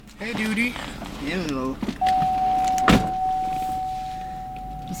Hey, Duty. Hello.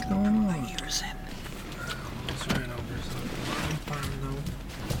 What's going on? My ears in. Almost ran over something. I'm fine,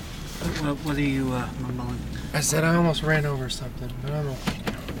 though. What are you mumbling? I said I almost ran over something, but I'm okay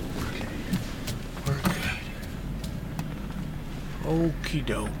now. Okay. We're good. Okie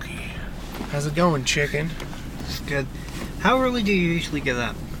dokie. How's it going, chicken? It's good. How early do you usually get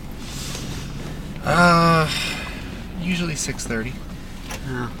up? Usually 6:30.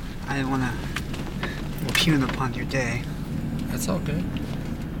 No, I didn't want to impugn upon your day. That's all good.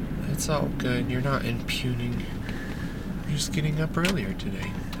 It's all good. You're not impugning. You're just getting up earlier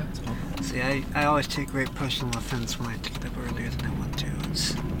today. That's all. See, I always take great personal offense when I get up earlier than I want to.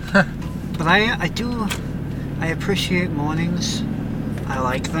 But I appreciate mornings. I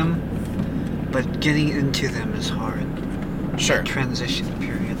like them. But getting into them is hard. Sure. Transition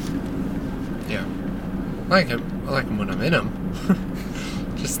period. Yeah. I like them when I'm in them.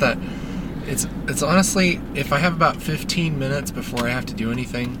 Just that it's honestly, if I have about 15 minutes before I have to do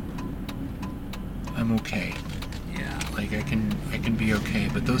anything, I'm okay. Yeah. Like I can be okay,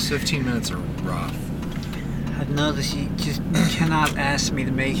 but those 15 minutes are rough. I've noticed you cannot ask me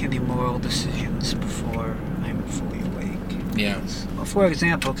to make any moral decisions before I'm fully awake. Yeah. Well, for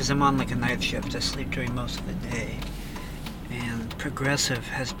example, because I'm on like a night shift, I sleep during most of the day. And Progressive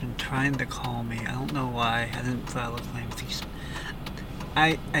has been trying to call me. I don't know why. I didn't file a claim.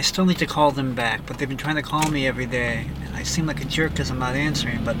 I still need to call them back, but they've been trying to call me every day. And I seem like a jerk because I'm not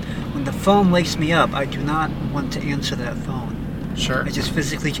answering, but when the phone wakes me up, I do not want to answer that phone. Sure. I just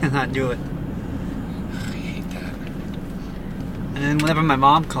physically cannot do it. I hate that. And then whenever my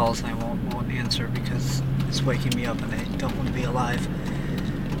mom calls, I won't answer because it's waking me up and I don't want to be alive.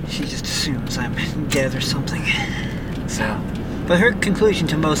 She just assumes I'm dead or something. So, but her conclusion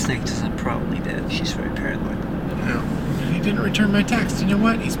to most things is I'm probably dead. She's very paranoid. No. He didn't return my text. You know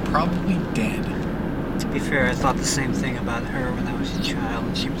what? He's probably dead. To be fair, I thought the same thing about her when I was a child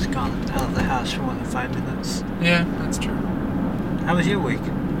and she was gone out of the house for more than 5 minutes. Yeah, that's true. How was your week?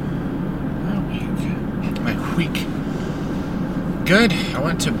 My week. Good. I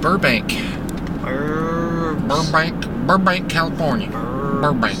went to Burbank, California.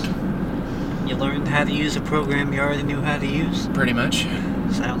 Burbank. You learned how to use a program you already knew how to use? Pretty much.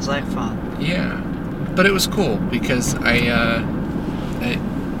 Sounds like fun. Yeah. But it was cool because a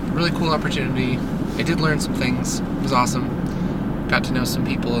really cool opportunity. I did learn some things. It was awesome. Got to know some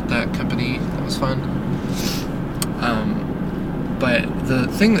people at that company. That was fun. But the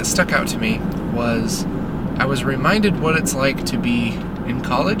thing that stuck out to me was I was reminded what it's like to be in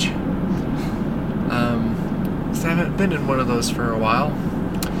college. 'Cause I haven't been in one of those for a while.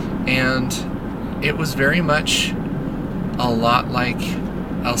 And it was very much a lot like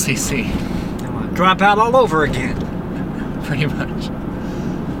LCC. I want to drop out all over again. Pretty much.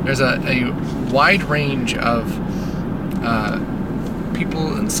 There's a wide range of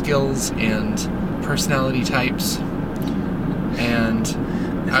people and skills and personality types. And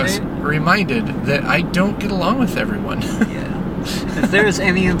I was reminded that I don't get along with everyone. Yeah. If there is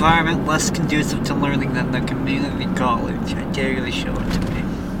any environment less conducive to learning than the community college, I dare you to show it to me.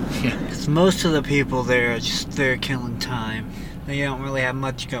 Yeah. Because most of the people there are just there killing time. They don't really have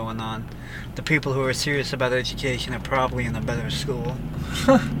much going on. The people who are serious about education are probably in a better school.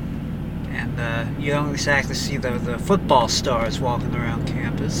 And you don't exactly see the football stars walking around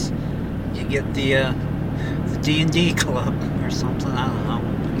campus. You get the D&D club or something, I don't know.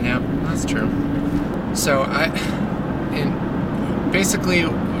 Yeah, that's true. So basically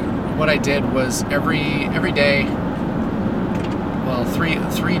what I did was every day, well,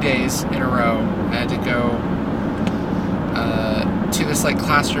 three days in a row, I had to go to this like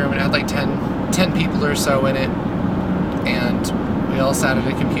classroom, and it had like 10 people or so in it, and we all sat at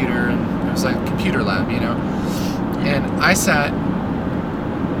a computer, and it was like a computer lab, you know. And I sat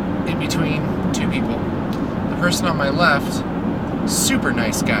in between two people. The person on my left, super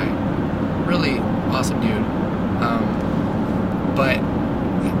nice guy, really awesome dude, but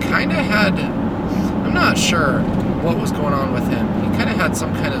he kind of had, I'm not sure what was going on with him. He kind of had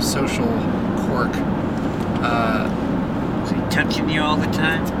some kind of social quirk. Was he touching you all the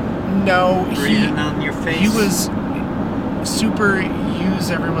time? No, Breathing on your face? he was super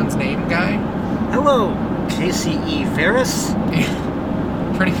use everyone's name guy. Hello, Casey E. Ferris?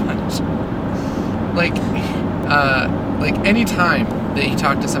 Pretty much. Like any time that he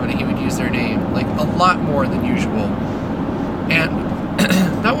talked to somebody, he would use their name, like a lot more than usual. And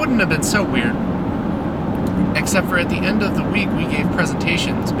that wouldn't have been so weird, except for at the end of the week, we gave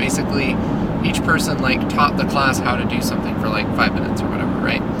presentations. Basically, each person like taught the class how to do something for like 5 minutes or whatever,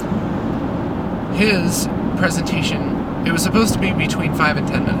 right? His presentation, it was supposed to be between 5 and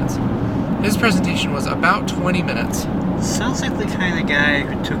 10 minutes. His presentation was about 20 minutes. Sounds like the kind of guy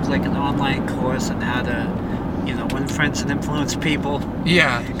who took like an online course on how to, win friends and influence people.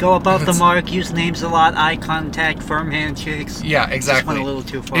 Yeah. Go above the mark, use names a lot, eye contact, firm handshakes. Yeah, exactly. Just went a little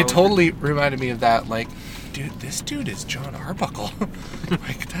too far. It totally reminded me of that. Like, dude, this dude is John Arbuckle.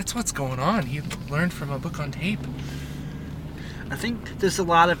 Like, that's what's going on. He learned from a book on tape. I think there's a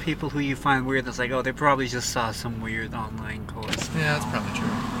lot of people who you find weird. That's like, oh, they probably just saw some weird online course. Yeah, that's probably true.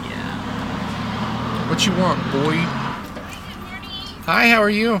 Yeah. What you want, boy? Good morning. Hi, how are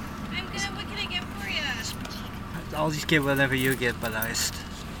you? I'm good. What can I get for you? I'll just get whatever you get, but I just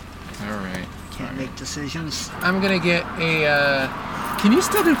All right. can't make decisions. I'm gonna get a. Can you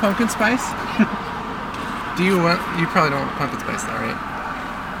still do pumpkin spice? Do you want? You probably don't want pumpkin spice, though,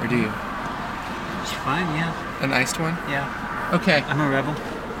 right? Or do you? It's fine, yeah. An iced one? Yeah. Okay. I'm a rebel.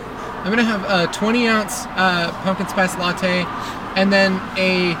 I'm gonna have a 20-ounce pumpkin spice latte, and then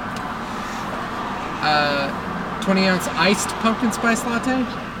a 20-ounce iced pumpkin spice latte,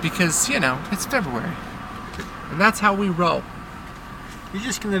 because it's February, and that's how we roll. You're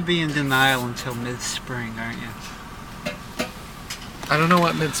just gonna be in denial until mid-spring, aren't you? I don't know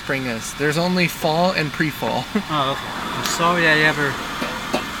what mid-spring is. There's only fall and pre-fall. Oh, okay. I'm sorry I ever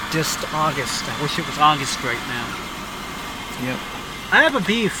dissed August. I wish it was August right now. Yep. I have a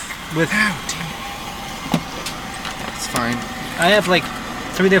beef with... Ow, damn it. It's fine. I have like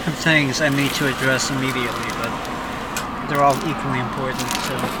 3 different things I need to address immediately, but they're all equally important,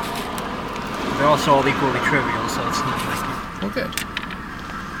 so... They're also all equally trivial, so it's not like... Well, good.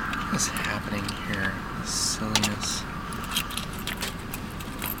 What's happening here? This silliness.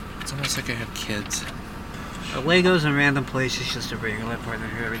 It's almost like I have kids. Legos in random places is just a regular part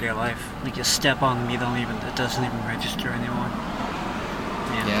of your everyday life. Like you step on them, it doesn't even register anymore.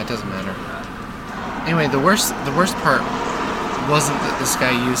 Yeah, it doesn't matter. Anyway, the worst part wasn't that this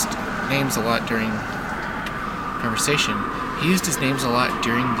guy used names a lot during conversation. He used his names a lot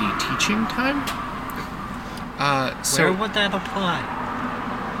during the teaching time. Where would that apply?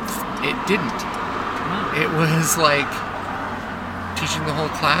 It didn't. Oh. It was like teaching the whole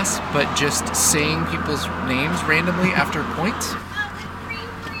class, but just saying people's names randomly after points. Whipped cream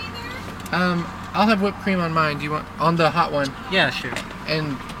for either? I'll have whipped cream on mine. Do you want on the hot one? Yeah, sure.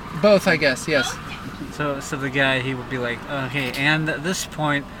 And both, I guess. Yes. So the guy, he would be like, okay, and at this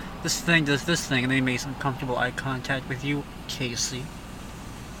point, this thing does this thing, and then he makes uncomfortable eye contact with you, Casey.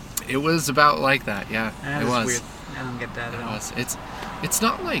 It was about like that. Yeah, That it is was. weird. I don't get that at It all. was. It's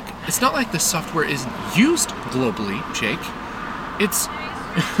not like the software isn't used globally, Jake. It's.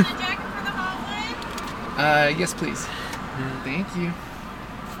 Nice. The jacket for the hot one? Yes, please. Thank you.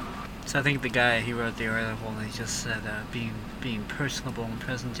 So I think the guy, he wrote the article, and he just said being personable in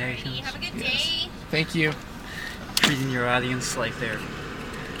presentations, Have a good Yes. day. Thank you. treating your audience like they're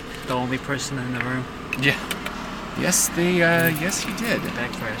the only person in the room. Yeah. Yes, yes, he did.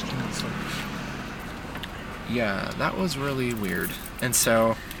 Backfires tremendously. Yeah, that was really weird. And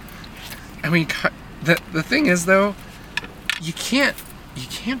so, I mean, the thing is though, you can't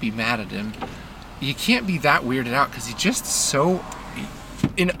be mad at him. You can't be that weirded out because he's just so.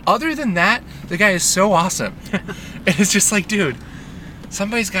 Other than that, the guy is so awesome. And it's just like, dude,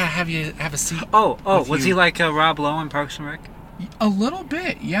 somebody's got to have a seat. Oh, with was you. he like Rob Lowe in Parks and Rec? A little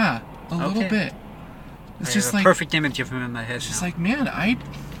bit, yeah, a little bit. It's I just have a like perfect image of him in my head. It's just now. like, man,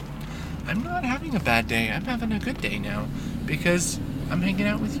 I'm not having a bad day. I'm having a good day now because I'm hanging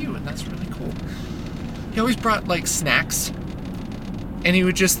out with you, and that's really cool. He always brought like snacks, and he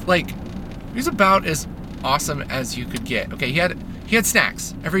would just like, he was about as awesome as you could get. Okay, he had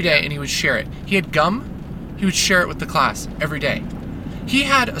snacks every day, and he would share it. He had gum. He would share it with the class every day. He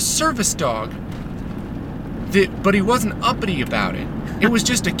had a service dog, but he wasn't uppity about it. It was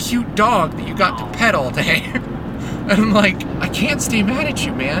just a cute dog that you got to pet all day. And I'm like, I can't stay mad at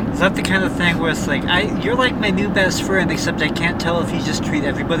you, man. Is that the kind of thing where it's like, you're like my new best friend, except I can't tell if you just treat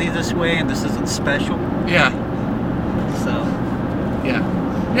everybody this way and this isn't special? Yeah, So,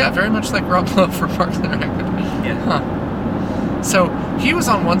 yeah, very much like Rob Lowe from Parks and Rec. yeah. Huh. So he was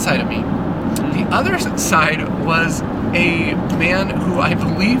on one side of me. The other side was a man who I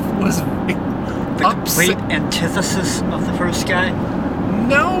believe was The complete antithesis of the first guy?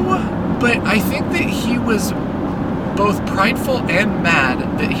 No, but I think that he was both prideful and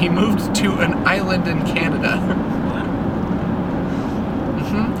mad that he moved to an island in Canada.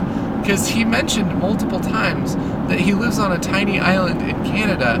 Because he mentioned multiple times that he lives on a tiny island in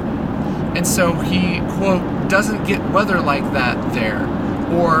Canada, and so he, quote, doesn't get weather like that there,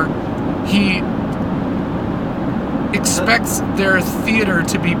 or he expects their theater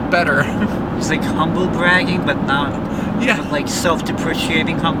to be better. It's like humble bragging, but not Yeah. With, like,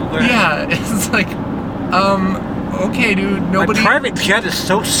 self-depreciating humbleness. Yeah, it's like, okay, dude, My nobody... private jet is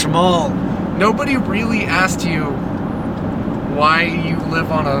so small. Nobody really asked you why you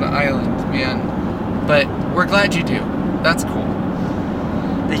live on an island, man. But we're glad you do. That's cool.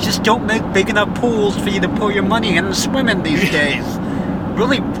 They just don't make big enough pools for you to put your money in and swim in these days.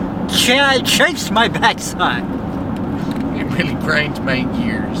 Really chafes my backside. It really grinds my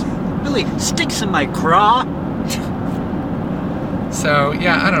gears. Really sticks in my craw. So,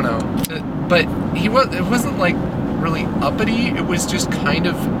 yeah, I don't know. But it wasn't like really uppity. It was just kind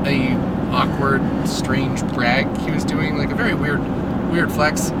of a awkward, strange brag he was doing, like a very weird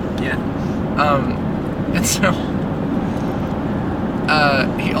flex. Yeah. And so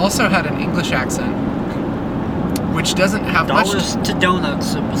he also had an English accent, which doesn't have Dollars to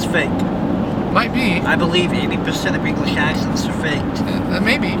donuts, it was fake. Might be. I believe 80% of English accents are faked.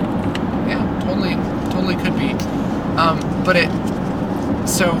 Maybe. Yeah, totally could be.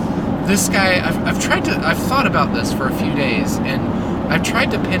 So this guy, I've thought about this for a few days, and I've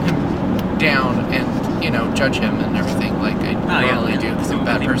tried to pin him down and, judge him and everything like I normally do because I'm a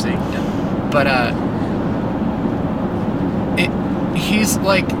bad person. But he's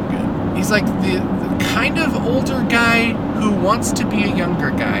like the kind of older guy who wants to be a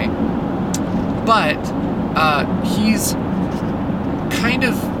younger guy, but he's kind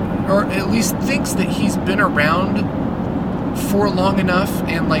of, or at least thinks that he's been around for long enough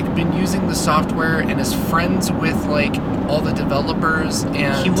and like been using the software and is friends with like all the developers,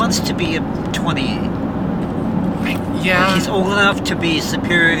 and He wants to be a 28. Yeah. Like he's old enough to be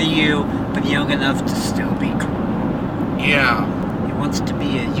superior to you, but young enough to still be cool. Yeah. He wants to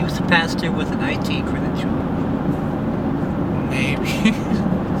be a youth pastor with an IT credential. Maybe.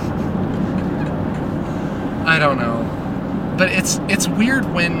 I don't know. But it's weird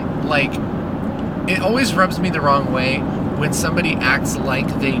when, like, it always rubs me the wrong way when somebody acts like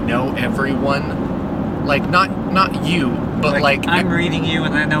they know everyone. Like, not you, but like I'm reading you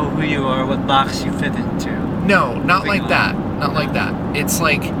and I know who you are, what box you fit into. No, not Moving like on. that. Not like that. It's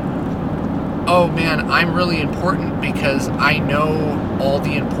like, oh man, I'm really important because I know all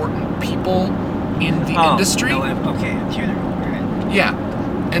the important people in the industry. No, okay, I'm hearing it. Right. Yeah.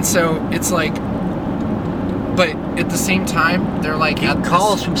 And so it's like, but at the same time, they're like... Getting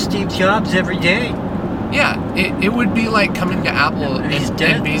calls from Steve Jobs every day. Yeah, it would be like coming to Apple He's and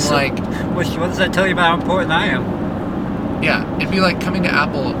dead. being so like... what does that tell you about how important I am? Yeah, it'd be like coming to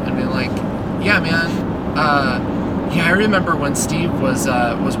Apple and being like, yeah, man, yeah, I remember when Steve was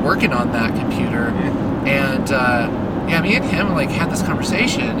working on that computer, and yeah, me and him like had this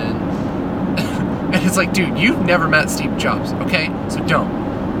conversation, and and it's like, dude, you've never met Steve Jobs, okay? So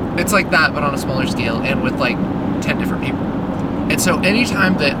don't. It's like that, but on a smaller scale, and with like 10 different people. And so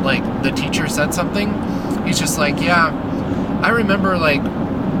anytime that like the teacher said something, he's just like, yeah, I remember like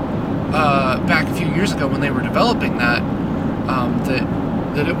back a few years ago when they were developing that,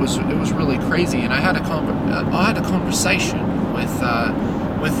 that it was really crazy, and I had a conversation with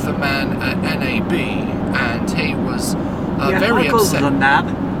the man at NAB, and he was very upset.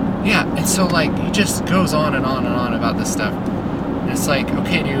 Yeah, and so like he just goes on and on and on about this stuff, and it's like,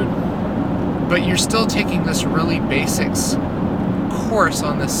 okay, dude, but you're still taking this really basics course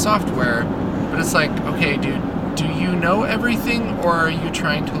on this software, but it's like, okay, dude, do you know everything, or are you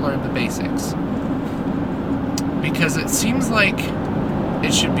trying to learn the basics? Because it seems like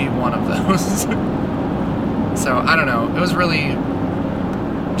it should be one of those. So, I don't know. It was really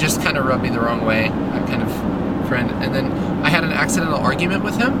just kind of rubbed me the wrong way. That kind of friend. And then I had an accidental argument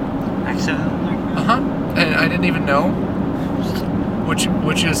with him. Accidental? Uh-huh. And I didn't even know.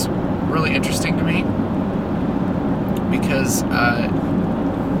 Which is really interesting to me. Because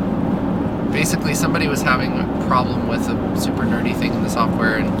basically somebody was having a problem with a super nerdy thing in the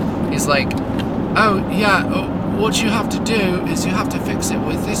software, and he's like, oh, yeah, what you have to do is you have to fix it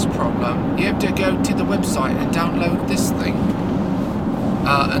with this problem. You have to go to the website and download this thing.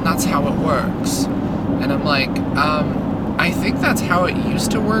 And that's how it works. And I'm like, I think that's how it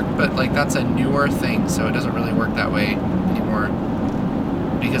used to work, but like that's a newer thing, so it doesn't really work that way anymore.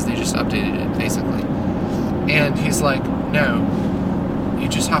 Because they just updated it, basically. And he's like, no, you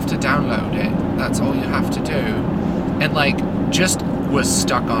just have to download it. That's all you have to do. And like, just was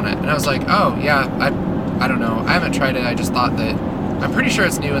stuck on it. And I was like, oh, yeah, I don't know. I haven't tried it. I just thought that, I'm pretty sure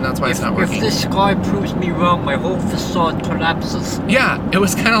it's new and that's why it's not working. If this guy proves me wrong, my whole facade collapses. Yeah, it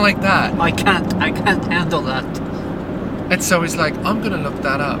was kind of like that. I can't handle that. And so he's like, I'm going to look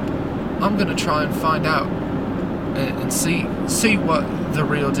that up. I'm going to try and find out and see what the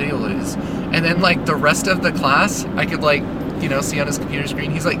real deal is. And then like the rest of the class, I could like, see on his computer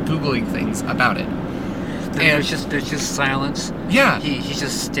screen, he's like Googling things about it. Then there's just silence. Yeah. He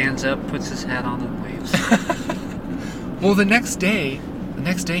just stands up, puts his hat on, and waves. Well, the next day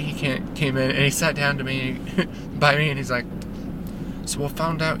he came in and he sat down to me by me and he's like, "So I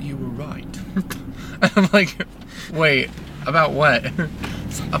found out you were right." I'm like, "Wait, about what?"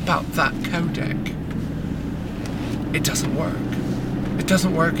 "About that codec. It doesn't work. It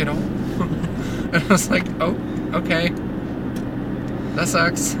doesn't work at all." And I was like, "Oh, okay. That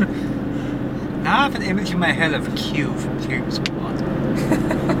sucks." Now I have an image in my head of Q from Gears of War.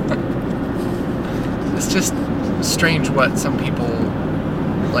 It's just strange what some people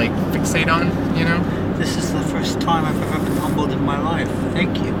like fixate on, you know? This is the first time I've ever been humbled in my life.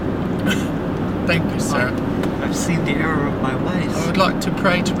 Thank you. Thank you, sir. I've seen the error of my ways. I would like to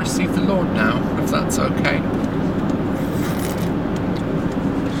pray to receive the Lord now, if that's okay.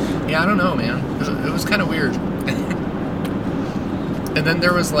 Yeah, I don't know, man. It was kind of weird. And then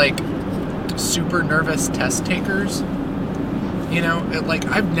there was like super nervous test takers. You know,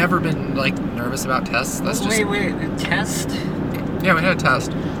 I've never been like nervous about tests. That's just Wait, a test? Yeah, we had a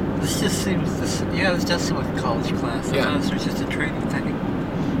test. This does seem like a college class. I thought this was just a training thing.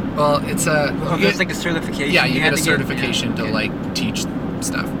 Well, it's it's like a certification. Yeah, you get a certification to like teach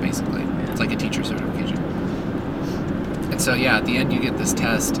stuff, basically. It's like a teacher certification. And so yeah, at the end you get this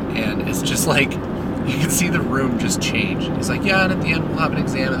test, and it's just like you can see the room just change. It's like, yeah, and at the end we'll have an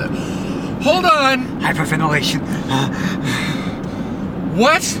exam, and then hold on, hyperventilation.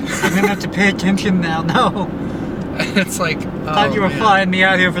 What? I'm gonna have to pay attention now. No. It's like, thought you were flying me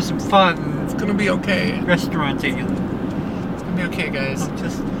out here for some fun. It's gonna be okay. Restauranting. It's gonna be okay, guys.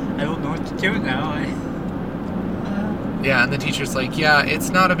 I don't know what to do now. Yeah, and the teacher's like, yeah, it's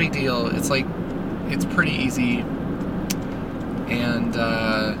not a big deal. It's like, it's pretty easy. And,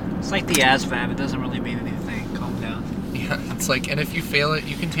 it's like the ASVAB. It doesn't really mean anything. Calm down. Yeah, it's like, and if you fail it,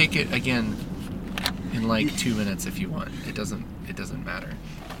 you can take it again in like 2 minutes if you want. It doesn't matter.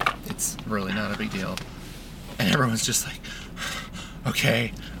 It's really not a big deal. And everyone's just like,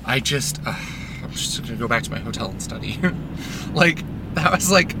 okay, I'm just gonna go back to my hotel and study. Like, that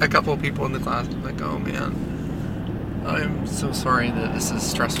was like a couple of people in the class like, oh man, I'm so sorry that this is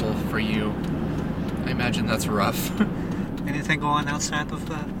stressful for you. I imagine that's rough. Anything going outside of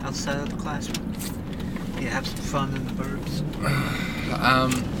the classroom? You have some fun in the burbs?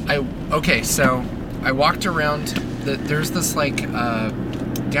 So I walked around. There's this like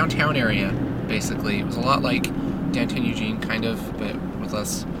downtown area. Basically, it was a lot like downtown Eugene, kind of, but with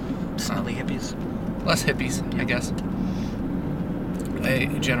less smelly hippies. Less hippies, I guess. A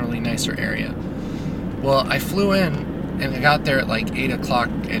generally nicer area. Well, I flew in and I got there at like 8 o'clock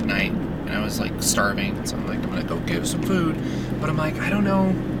at night, and I was like starving, so I'm like, I'm gonna go get some food. But I'm like, I don't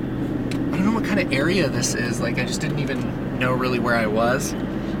know what kind of area this is. Like, I just didn't even know really where I was.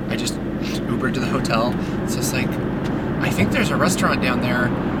 I just Ubered to the hotel. So it's like, I think there's a restaurant down there.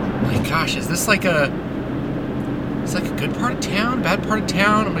 I'm like, gosh, is this like a good part of town, bad part of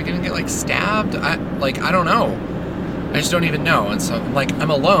town? Am I gonna get like stabbed? I don't know. I just don't even know. And so like, I'm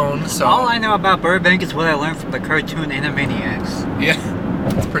alone, so all I know about Burbank is what I learned from the cartoon Animaniacs. Yeah,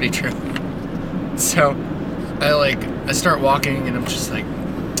 it's pretty true. So I start walking and I'm just like,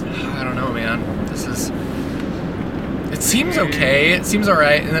 I don't know, man. It seems okay. It seems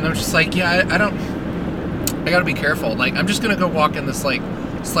alright. And then I'm just like, yeah, I gotta be careful. Like, I'm just gonna go walk in this like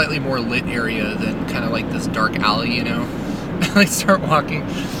slightly more lit area than kind of like this dark alley, you know? And I start walking,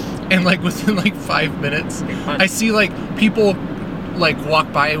 and like within like 5 minutes, I see like people like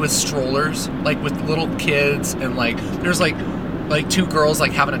walk by with strollers, like with little kids, and like there's like two girls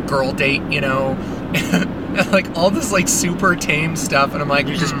like having a girl date, you know? And like all this like super tame stuff, and I'm like,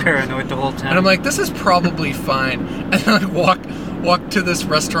 you're just paranoid the whole time. And I'm like, this is probably fine. And then I walk to this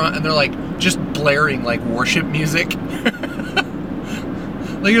restaurant, and they're like just blaring like worship music.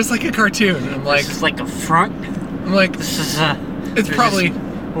 Like, it was like a cartoon. And I'm like, this is like a front. I'm like, this is it's probably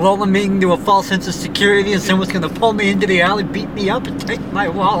lulling me into a false sense of security, and someone's gonna pull me into the alley, beat me up, and take my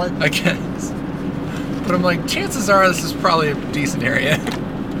wallet. I guess. But I'm like, chances are this is probably a decent area.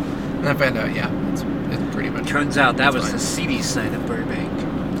 And I found out, yeah, it's pretty much. Turns out that was the seedy side of Burbank.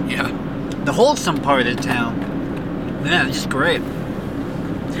 Yeah. The wholesome part of town. Yeah, it's just great.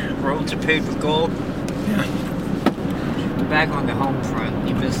 Roads are paved with gold. Yeah. Back on the home front,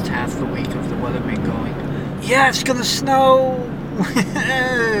 you missed half the week of the weatherman going, yeah, it's gonna snow.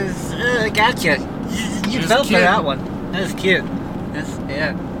 Gotcha. You fell for that one. That's cute.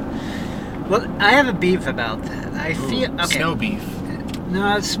 Yeah. Well, I have a beef about that. I feel okay. Snow beef.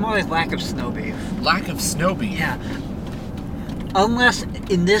 No, it's more like lack of snow beef. Lack of snow beef. Yeah. Unless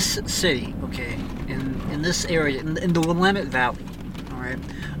in this city, okay, in this area, in the Willamette Valley, all right,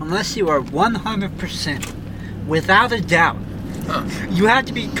 unless you are 100% Without a doubt. Huh. You have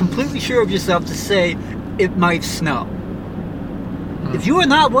to be completely sure of yourself to say it might snow. If you are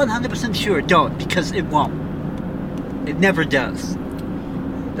not 100% sure, don't, because it won't. It never does.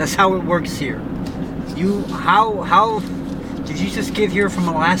 That's how it works here. How did you just get here from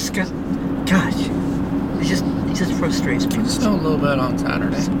Alaska? Gosh, it just frustrates me. It snowed a little bit on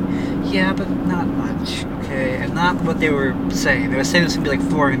Saturday. Yeah, but not much, okay? And not what they were saying. They were saying it was gonna be like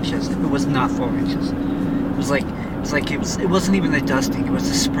 4 inches. It was not 4 inches. It wasn't even a dusting, it was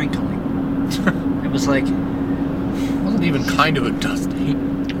a sprinkling. It was like, It wasn't even kind of a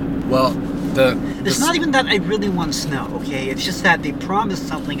dusting. Well, it's not even that I really want snow, okay? It's just that they promised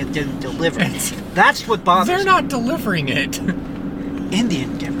something and didn't deliver. It's- That's what bothers they're me. not delivering it.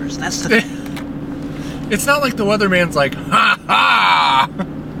 Indian givers, that's the It's not like the weatherman's like, ha ha!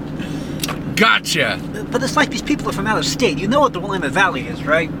 Gotcha! But it's like these people are from out of state. You know what the Willamette Valley is,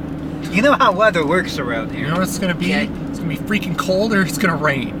 right? You know how weather works around You here. know what it's gonna be? Okay. It's gonna be freaking cold or it's gonna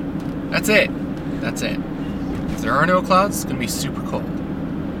rain. That's it. That's it. If there are no clouds, it's gonna be super cold.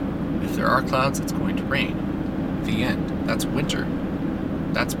 If there are clouds, it's going to rain. The end. That's winter.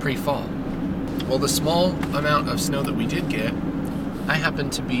 That's pre-fall. Well, the small amount of snow that we did get, I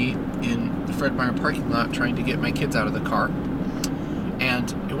happened to be in the Fred Meyer parking lot trying to get my kids out of the car.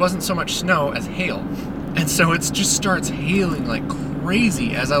 And it wasn't so much snow as hail. And so it just starts hailing like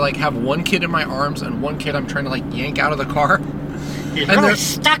crazy as I like have one kid in my arms and one kid I'm trying to like yank out of the car. You're And really they're-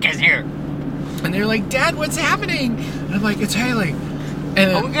 stuck in here. And they're like, Dad, what's happening? And I'm like, it's hailing.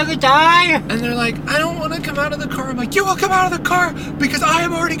 And Are we gonna die? And they're like, I don't want to come out of the car. I'm like, you will come out of the car because I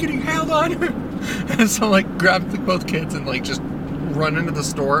am already getting hailed on. And so like grab both kids and like just run into the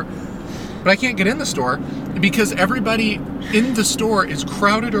store. But I can't get in the store because everybody in the store is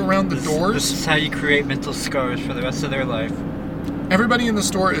crowded around the This doors. is how you create mental scars for the rest of their life. Everybody in the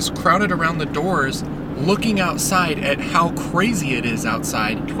store is crowded around the doors looking outside at how crazy it is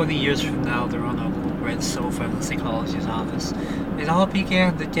outside. 20 years from now, they're on a little red sofa in the psychologist's office. It all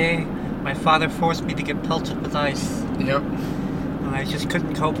began the day my father forced me to get pelted with ice. Yep. And I just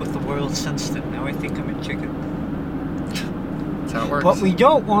couldn't cope with the world since then. Now I think I'm a chicken. That's how it works. But we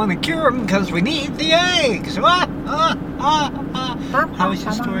don't want to cure them because we need the eggs. How is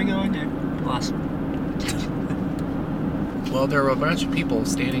your story going there? Lost. Well, there were a bunch of people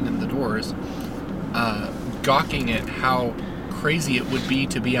standing in the doors, gawking at how crazy it would be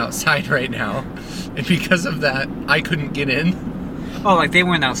to be outside right now. And because of that, I couldn't get in. Oh, like they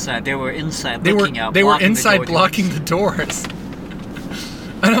weren't outside. They were inside They looking were out. they were blocking the inside door blocking doors. the doors.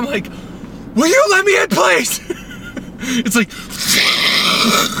 And I'm like, will you let me in, please? It's like,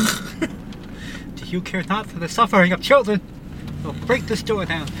 Do you care not for the suffering of children? We'll break this door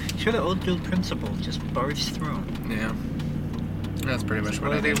down. Should the old dude principal just barge through? yeah. That's pretty much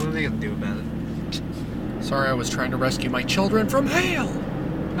what I did. What are they gonna do about it? Sorry, I was trying to rescue my children from hail.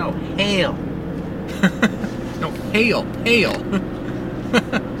 No, hail. No, hail, hail.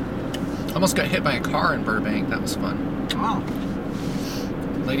 Almost got hit by a car in Burbank. That was fun. Oh,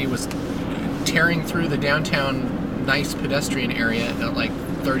 Lady was tearing through the downtown nice pedestrian area at like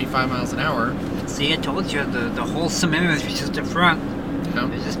 35 miles an hour. see, I told you the whole cement was just in front. You know,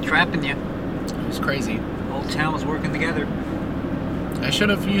 They're just trapping you. it was crazy. The whole town was working together. I should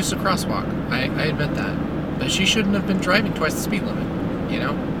have used a crosswalk. I admit that. But she shouldn't have been driving twice the speed limit, you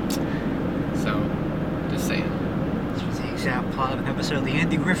know? So, just saying. This was the exact plot of an episode of the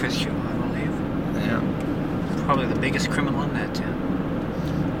Andy Griffith Show, I believe. Yeah. Probably the biggest criminal in that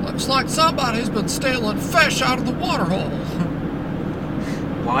town. Looks like somebody's been stealing fish out of the water hole.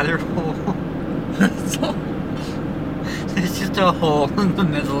 Water hole. So, It's just a hole in the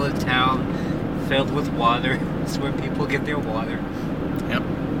middle of town filled with water. It's where people get their water. yep.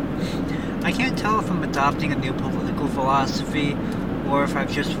 I can't tell if I'm adopting a new political philosophy or if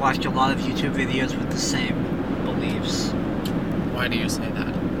I've just watched a lot of YouTube videos with the same beliefs. Why do you say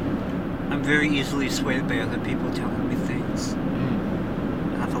that? I'm very easily swayed by other people telling me things.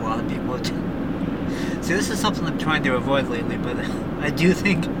 And if a lot of people see, this is something I'm trying to avoid lately, but I do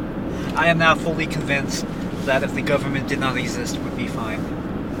think I am now fully convinced that if the government did not exist, we'd be fine.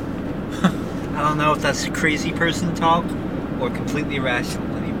 I don't know if that's crazy person talk or completely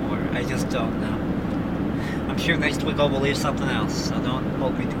rational anymore. I just don't know. I'm sure next week I'll believe something else, so don't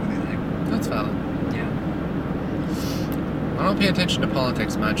hold me to anything. That's valid. Yeah. I don't pay attention to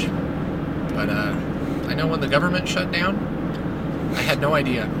politics much. But, I know when the government shut down, I had no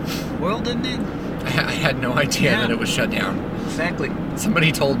idea. World didn't end. I had no idea Yeah. that it was shut down. Exactly.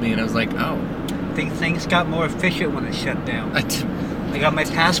 Somebody told me and I was like, oh. I think things got more efficient when it shut down. I I got my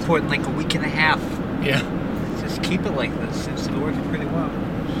passport in like a week and a half. yeah. Just keep it like this. It's working pretty well.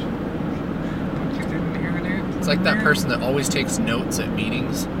 Don't you think you're an It's like that person that always takes notes at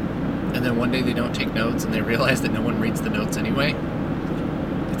meetings, and then one day they don't take notes, and they realize that no one reads the notes anyway.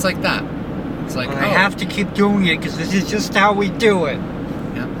 It's like that. It's like, well, I have to keep doing it because this is just how we do it.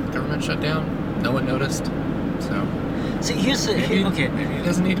 Yeah, government shut down. No one noticed. So. See, here's the... Maybe it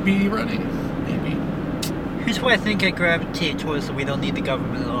doesn't need to be running. Maybe. Here's why I think I gravitate towards that we don't need the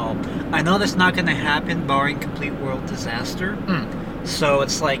government at all. I know that's not going to happen barring complete world disaster. So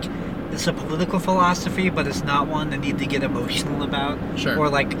it's like, it's a political philosophy, but it's not one that need to get emotional about. Sure. Or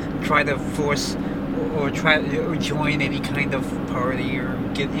like try to force or join any kind of party or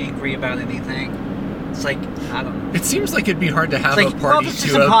get angry about anything. It's like, I don't know. It seems like it'd be hard to have a party this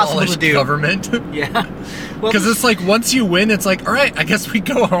to abolish government. Yeah. Because it's like, once you win, it's like, all right, I guess we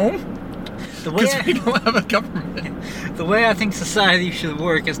go home. Because we don't have a government. The way I think society should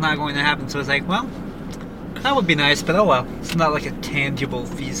work is not going to happen. So it's like, well, that would be nice, but oh well. It's not like a tangible,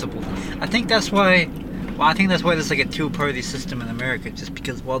 feasible. I think that's why there's like a two-party system in America, just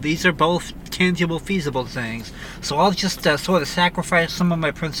because, well, these are both tangible, feasible things. So I'll just sort of sacrifice some of my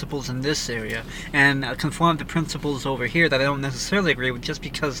principles in this area and conform to principles over here that I don't necessarily agree with, just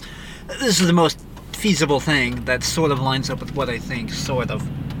because this is the most feasible thing that sort of lines up with what I think, sort of.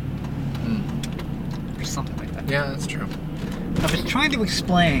 Or something like that. Yeah, that's true. I was trying to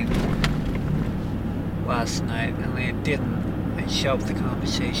explain last night, and I didn't. I shelved the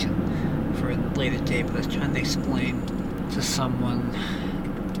conversation for a later date, but I was trying to explain to someone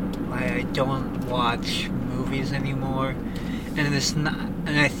why I don't watch movies anymore. And it's not,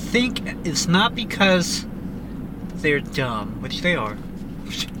 and I think it's not because they're dumb, which they are.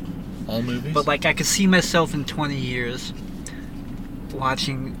 All movies? But like, I could see myself in 20 years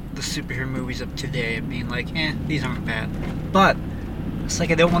watching the superhero movies of today and being like, these aren't bad. But it's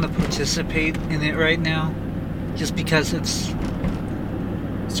like I don't want to participate in it right now, just because it's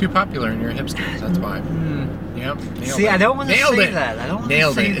too popular and you're a hipster. That's why. Yep. See, I don't want to say that. I don't want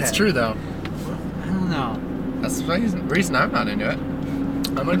to say that. It's true though. I don't know. That's the reason I'm not into it.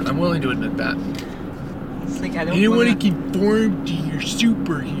 I'm willing to admit that. It's like I don't. You want to conform to your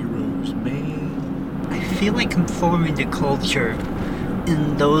superheroes, man. I feel like conforming to culture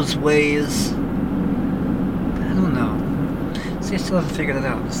in those ways. I don't know. See, I still haven't figured it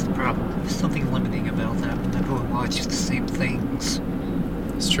out. That's the problem. There's something limiting about that when everyone watches the same things.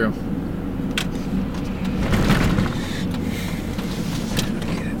 It's true.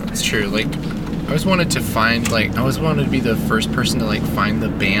 It's true. Like, I always wanted to be the first person to like find the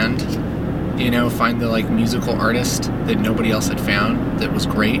band, find the like musical artist that nobody else had found that was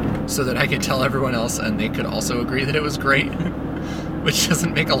great, so that I could tell everyone else and they could also agree that it was great, which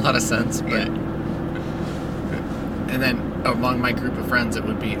doesn't make a lot of sense, but. And then among my group of friends, it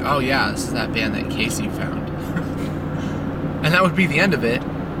would be, oh yeah, this is that band that Casey found. And that would be the end of it.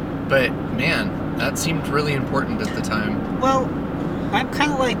 But, man, that seemed really important at the time. Well, I'm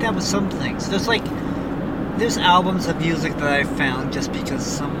kind of like that with some things. There's albums of music that I found just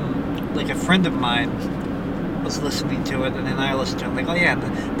because a friend of mine was listening to it, and then I listened to it. I'm like, oh yeah,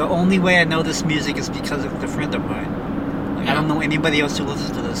 the only way I know this music is because of the friend of mine. Like, I don't know anybody else who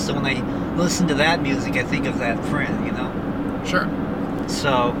listens to this. So when I listen to that music, I think of that friend, Sure.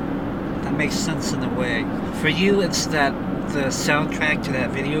 So, that makes sense in a way. For you, it's the soundtrack to that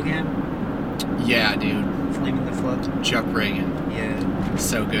video game? Yeah, dude. Flaming the Flood? Chuck Reagan. Yeah.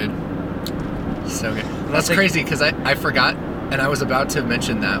 So good. So good. That's crazy, because I forgot, and I was about to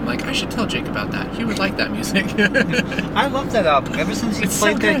mention that. I'm like, I should tell Jake about that. He would like that music. I love that album. Ever since he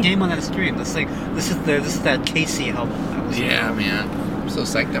played that game on that stream. This is that Casey album. Yeah, man. I'm so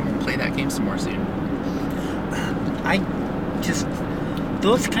psyched I'm going to play that game some more soon.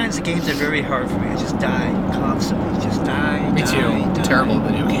 Those kinds of games are very hard for me. I just die constantly. Me too. Terrible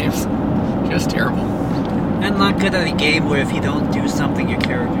video games. Just terrible. I'm not good at a game where if you don't do something, your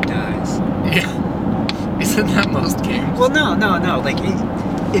character dies. Yeah. Isn't that most games? Well, no. Like,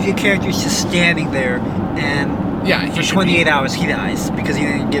 if your character's just standing there and for 28 hours he dies because he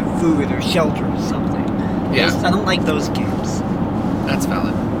didn't get food or shelter or something. Yeah. I don't like those games. That's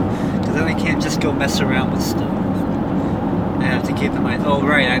valid. Because then I can't just go mess around with stuff. I have to keep in mind, oh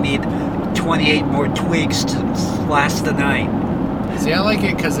right, I need 28 more twigs to last the night. See, I like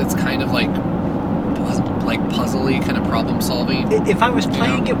it because it's kind of like puzzly, kind of problem solving. If I was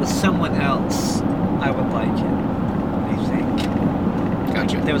playing it with someone else, I would like it, I think.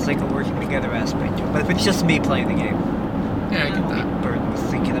 Gotcha. There was like a working together aspect to it. But if it's just me playing the game, yeah, I get that. I'm burdened with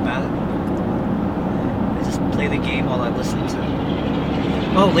thinking about it. I just play the game while I listen to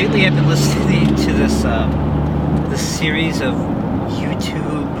it. Oh, lately I've been listening to this series of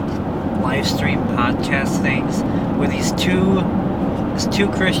YouTube live stream podcast things where these two There's two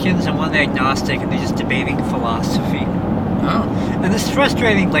Christians and one agnostic, and they're just debating philosophy. Oh. And it's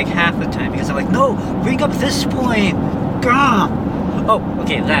frustrating like half the time because I'm like, no, bring up this point. Gah! Oh,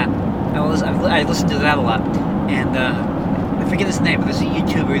 okay, that. I listen to that a lot. And I forget his name, but there's a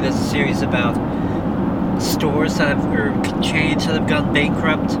YouTuber who does a series about stores that have, or chains that have gone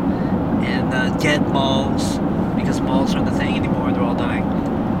bankrupt, and dead malls, because malls aren't a thing anymore, they're all dying.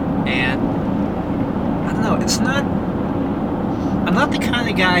 And I don't know, I'm not the kind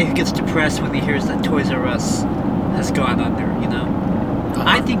of guy who gets depressed when he hears that Toys R Us has gone under, you know? Uh-huh.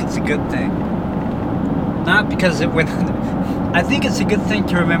 I think it's a good thing. Not because it went I think it's a good thing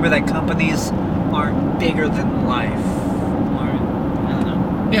to remember that companies aren't bigger than life. Or, I don't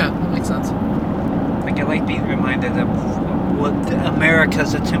know. Yeah, that makes sense. Like, I like being reminded of what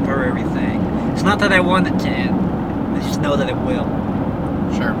America's a temporary thing. It's not that I want it to end. I just know that it will.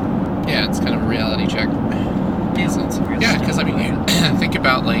 Sure. Yeah, it's kind of a reality check. Makes sense. Yeah, because I mean, you think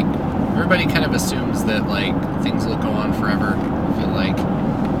about like everybody kind of assumes that like things will go on forever. I feel like,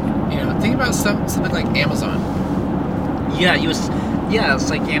 you know, think about something like Amazon. Yeah, it's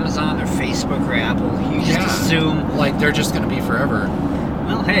like Amazon or Facebook or Apple. You just assume like they're just going to be forever.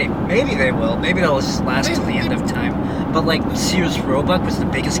 Well, hey, maybe they will. Maybe they'll just last till the end of time. But like Sears Roebuck was the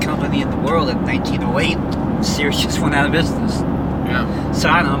biggest company in the world in 1908. Sears just went out of business. Yeah. So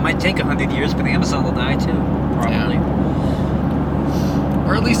I don't know. It might take 100 years, but Amazon will die too, probably. Yeah.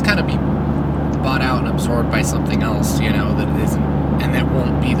 Or at least kind of be bought out and absorbed by something else, you know, that isn't, and that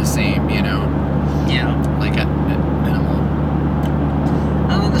won't be the same, you know. Yeah. Like at minimal.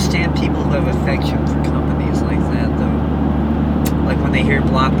 I don't understand people who have affection for companies like that, though. Like when they hear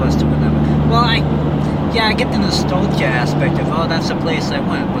Blockbuster, whatever. Well, I get the nostalgia aspect of, oh, that's the place I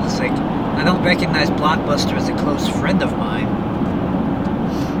went, but it's like, I don't recognize Blockbuster as a close friend of mine.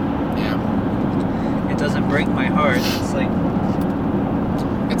 Yeah. It doesn't break my heart. It's like,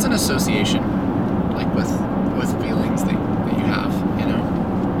 it's an association, like with feelings that you have, you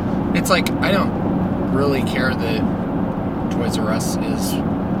know. It's like I don't really care that Toys R Us is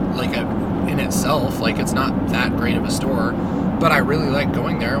like in itself, like it's not that great of a store, but I really like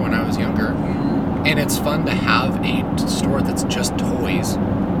going there when I was younger, and it's fun to have a store that's just toys,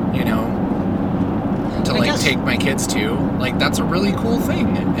 you know, to like take my kids to. Like that's a really cool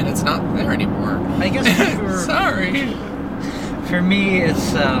thing, and it's not there anymore. I guess sorry. For me,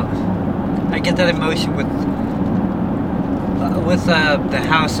 it's I get that emotion with the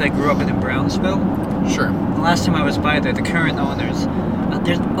house I grew up in Brownsville. Sure. The last time I was by there, the current owners,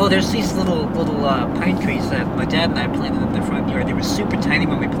 there's these little pine trees that my dad and I planted in the front yard. They were super tiny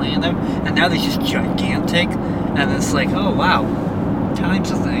when we planted them, and now they're just gigantic. And it's like, oh wow,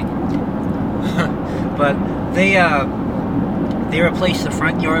 time's a thing. But they replaced the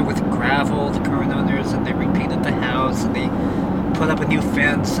front yard with gravel, the current owners, and they repainted the house, and they put up a new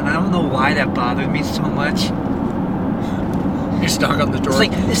fence, and I don't know why that bothered me so much. You knock on the door. It's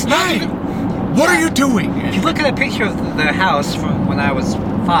like, it's not hey, even, what are you doing? if you look at a picture of the house from when I was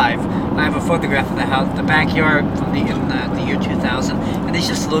 5, I have a photograph of the house, the backyard from the year 2000, and it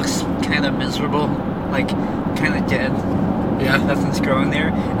just looks kind of miserable, like kind of dead. Yeah. Nothing's growing there.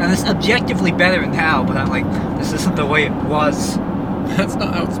 And it's objectively better now, but I'm like, this isn't the way it was. That's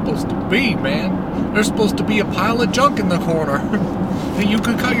not how it's supposed to be, man. There's supposed to be a pile of junk in the corner that you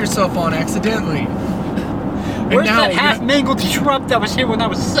could cut yourself on accidentally. Where's that half-mangled shrub that was here when I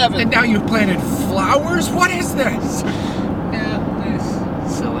was 7? And now you've planted flowers? What is this? Yeah,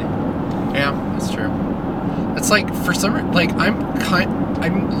 it's silly. Yeah, that's true. It's like, for some reason, like,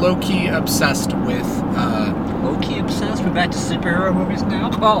 I'm low-key obsessed with, Low-key obsessed? We're back to superhero movies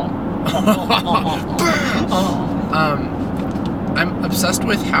now? Oh. I'm obsessed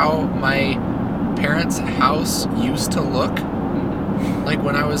with how my parents' house used to look. Like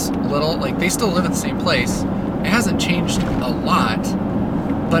when I was little, like they still live in the same place. It hasn't changed a lot,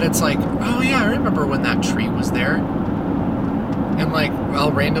 but it's like, oh yeah, I remember when that tree was there. And like,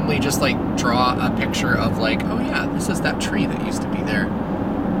 I'll randomly just like draw a picture of like, oh yeah, this is that tree that used to be there.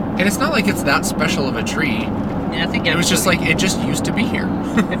 And it's not like it's that special of a tree. Yeah, I think it was just like, it just used to be here.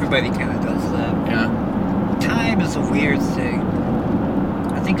 Everybody kind of does that. Yeah. Time is a weird thing.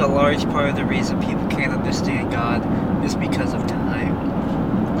 I think a large part of the reason people can't understand God is because of time.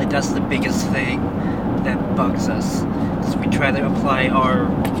 Like, that's the biggest thing that bugs us. Is we try to apply our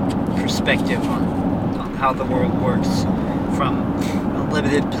perspective on how the world works from a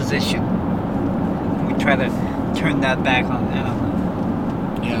limited position. We try to turn that back on, I don't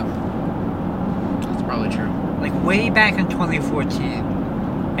know. Yeah. That's probably true. Like, way back in 2014,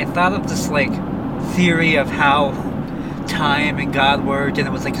 I thought of this, like, theory of how time and God worked, and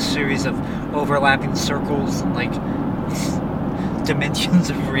it was like a series of overlapping circles, and like dimensions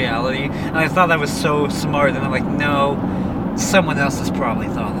of reality. And I thought I was so smart, and I'm like, no, someone else has probably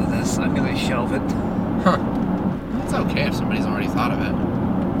thought of this. I'm gonna shelve it. Huh. That's okay if somebody's already thought of it.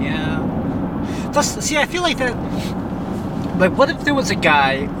 Yeah. Plus, see, I feel like that. Like, what if there was a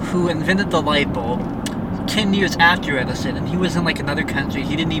guy who invented the light bulb 10 years after Edison, and he was in like another country,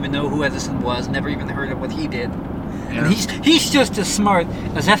 he didn't even know who Edison was, never even heard of what he did. Yeah. And he's just as smart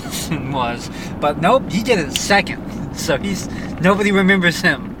as Edison was, but nope, he did it second. So nobody remembers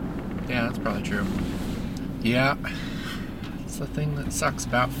him. Yeah, that's probably true. Yeah. It's the thing that sucks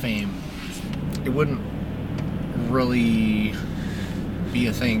about fame. It wouldn't really be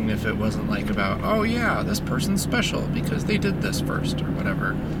a thing if it wasn't like about, oh yeah, this person's special because they did this first or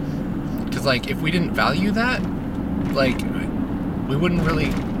whatever. Because like if we didn't value that, like we wouldn't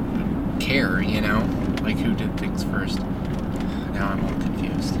really care, you know, like who did things first. Now I'm all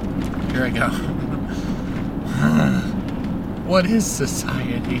confused. Here I go. What is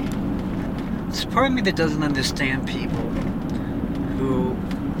society? There's part of me that doesn't understand people who,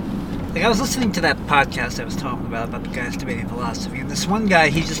 like, I was listening to that podcast I was talking about the guys debating philosophy, and this one guy,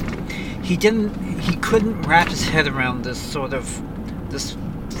 he couldn't wrap his head around this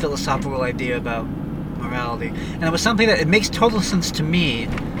philosophical idea about morality. And it was something that, it makes total sense to me,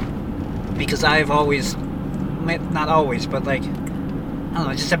 because I've always, not always, but like, I don't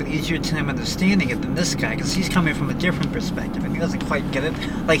know, I just have an easier time understanding it than this guy, because he's coming from a different perspective, and he doesn't quite get it.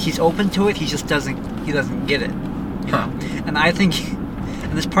 Like, he's open to it, he doesn't get it. You know? And I think,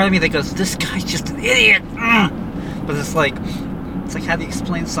 and there's part of me that goes, this guy's just an idiot! But it's like how do you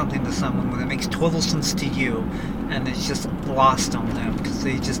explain something to someone when it makes total sense to you, and it's just lost on them, because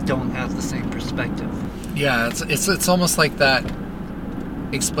they just don't have the same perspective. Yeah, it's almost like that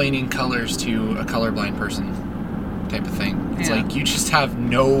explaining colors to a colorblind person type of thing. It's like you just have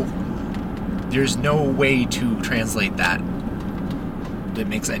there's no way to translate that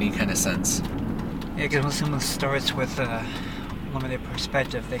makes any kind of sense. Yeah, because when someone starts with a limited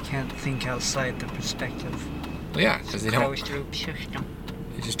perspective, they can't think outside the perspective. Well, yeah, because they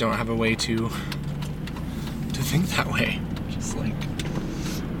just don't have a way to think that way. Just like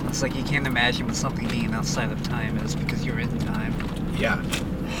it's like you can't imagine what something being outside of time is because you're in time. Yeah.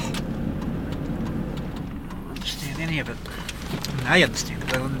 Any of it. I mean, I understand it,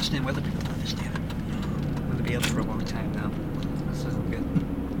 but I don't understand whether people understand it. I'm going to be up for a long time now. This isn't good.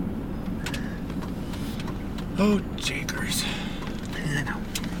 Oh, Jakers. I know.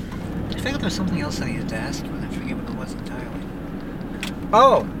 I feel like there was something else I needed to ask you, and I forget what it was entirely.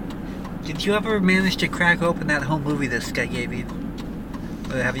 Oh! Did you ever manage to crack open that home movie this guy gave you?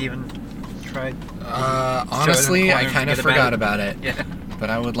 Or have you even tried? Honestly, I kind of forgot about it. Yeah. But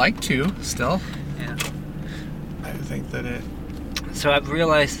I would like to, still. Yeah. I think that it... So I've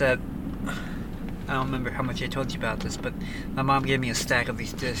realized that, I don't remember how much I told you about this, but my mom gave me a stack of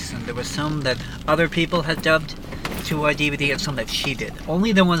these discs, and there were some that other people had dubbed to our DVD and some that she did.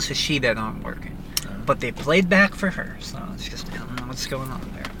 Only the ones that she did aren't working. But they played back for her, so it's just, I don't know what's going on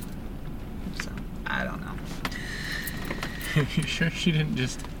there. So, I don't know. You sure she didn't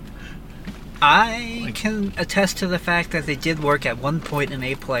just... I can attest to the fact that they did work at one point in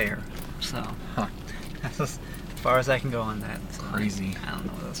a player, so... Huh. That's as far as I can go on that. So Crazy. I don't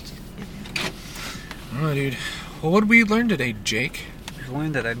know what else to give you. I don't know, dude. Well, what did we learn today, Jake? We've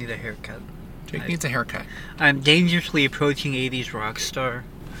learned that I need a haircut. Jake needs a haircut. I'm dangerously approaching 80s rock star.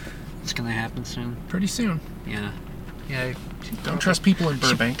 It's gonna happen soon. Pretty soon. Yeah. Yeah. Don't trust people in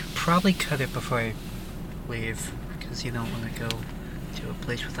Burbank. Probably cut it before I leave, because you don't want to go to a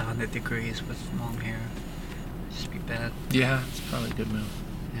place with 100 degrees with long hair. It'd just be bad. Yeah, it's probably a good move.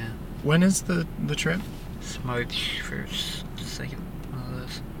 Yeah. When is the trip? It's March 1st, 2nd, one of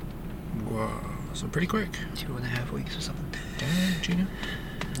those. Whoa, so pretty quick. 2.5 weeks or something. Damn, Gina.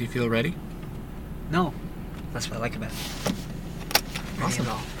 Do you feel ready? No. That's what I like about it. Awesome.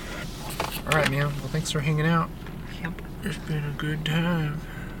 All right, man. Well, thanks for hanging out. Yep. It's been a good time.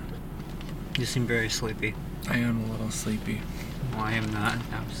 You seem very sleepy. I am a little sleepy. No, I am not.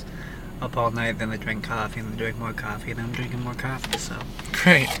 I was up all night, then I drank coffee, and then drank more coffee, and then I'm drinking more coffee, so...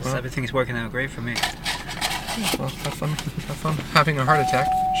 Great. Well, everything's working out great for me. Well, have fun. Have fun. Having a heart attack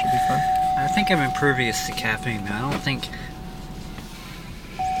should be fun. I think I'm impervious to caffeine now. I don't think...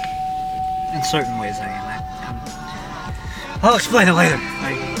 In certain ways I am. I'll explain it later.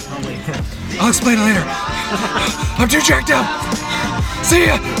 I'll leave. I'll explain it later. I'm too jacked up. See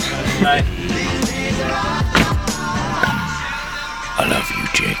ya. Bye. I love you,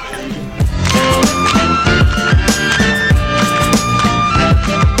 Jake.